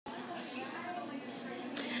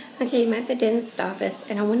Okay, I'm at the dentist office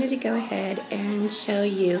and I wanted to go ahead and show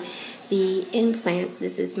you the implant.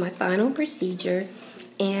 This is my final procedure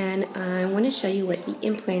and I want to show you what the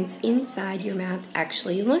implants inside your mouth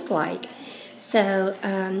actually look like. So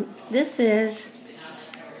this is,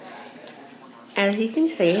 as you can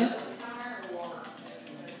see,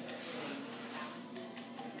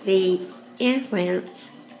 the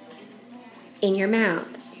implants in your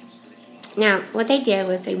mouth. Now, what they did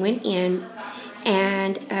was they went in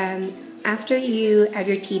and after you have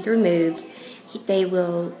your teeth removed, they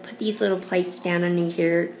will put these little plates down underneath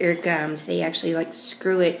your gums. They actually like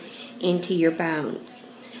screw it into your bones.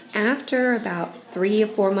 After about 3 or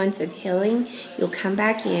 4 months of healing, you'll come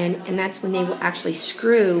back in, and that's when they will actually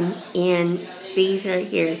screw in these right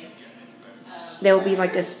here. They'll be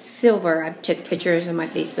like a silver. I took pictures on my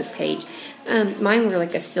Facebook page. Mine were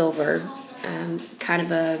like a silver kind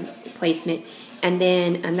of a placement. And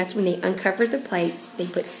then that's when they uncover the plates. They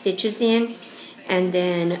put stitches in. And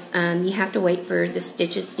then you have to wait for the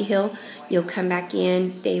stitches to heal. You'll come back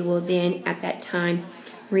in. They will then, at that time,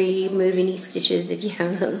 remove any stitches if you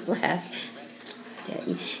have those left.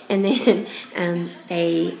 And then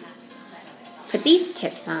they put these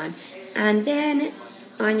tips on. And then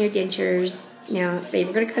on your dentures, now they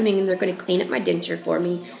were going to come in and they're going to clean up my denture for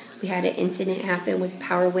me. We had an incident happen with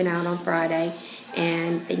power went out on Friday,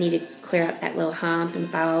 and they need to clear out that little hump and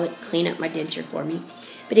file it, clean up my denture for me.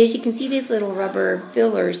 But as you can see, these little rubber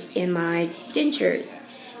fillers in my dentures.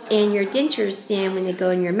 And your dentures then, when they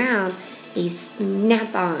go in your mouth, they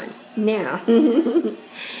snap on. Now, I'm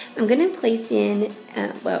going to place in,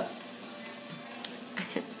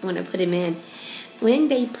 when I put them in,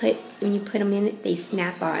 when you put them in, they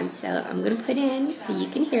snap on. So I'm going to put in so you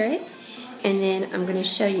can hear it. And then I'm going to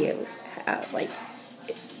show you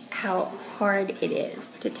how hard it is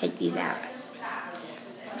to take these out.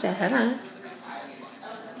 So hold on.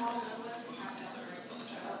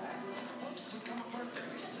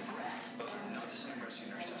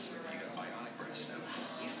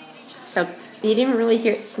 So you didn't really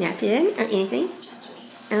hear it snap in or anything.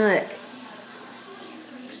 And look.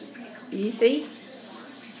 Do you see?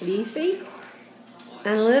 Do you see?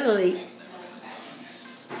 And literally,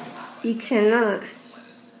 you cannot.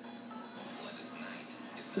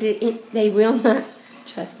 They will not,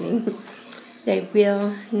 trust me, they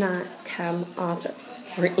will not come off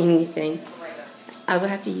or anything. I will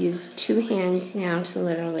have to use 2 hands now to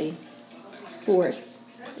literally force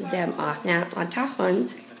them off. Now, on top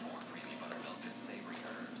ones,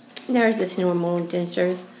 they're just normal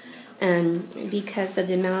dentures. Because of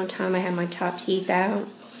the amount of time I have my top teeth out,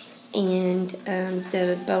 and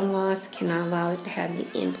the bone loss cannot allow it to have the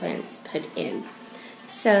implants put in.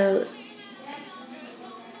 So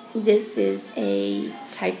this is a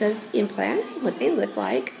type of implant, what they look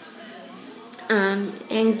like.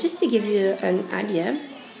 And just to give you an idea,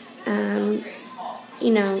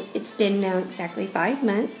 it's been now exactly 5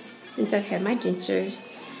 months since I've had my dentures.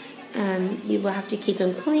 You will have to keep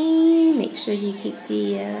them clean, make sure you keep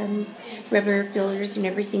the rubber fillers and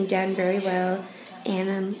everything done very well,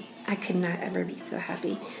 and I could not ever be so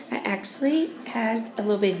happy. I actually had a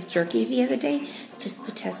little bit of jerky the other day just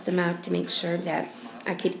to test them out to make sure that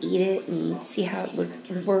I could eat it and see how it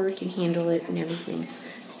would work and handle it and everything.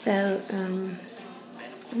 So,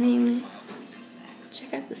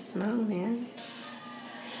 check out the smell, man.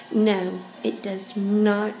 No, it does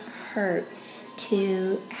not hurt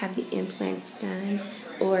to have the implants done,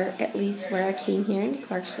 or at least where I came here in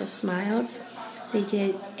Clarksville Smiles, they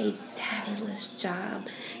did a fabulous job.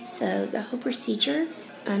 So the whole procedure,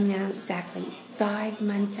 I'm now exactly 5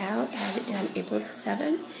 months out. I had it done April the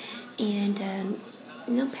 7th, and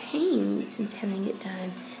no pain since having it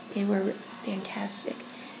done. They were fantastic.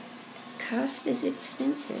 Cost is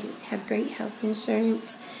expensive. Have great health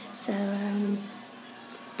insurance, so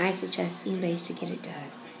I suggest anybody should get it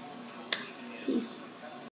done. Peace.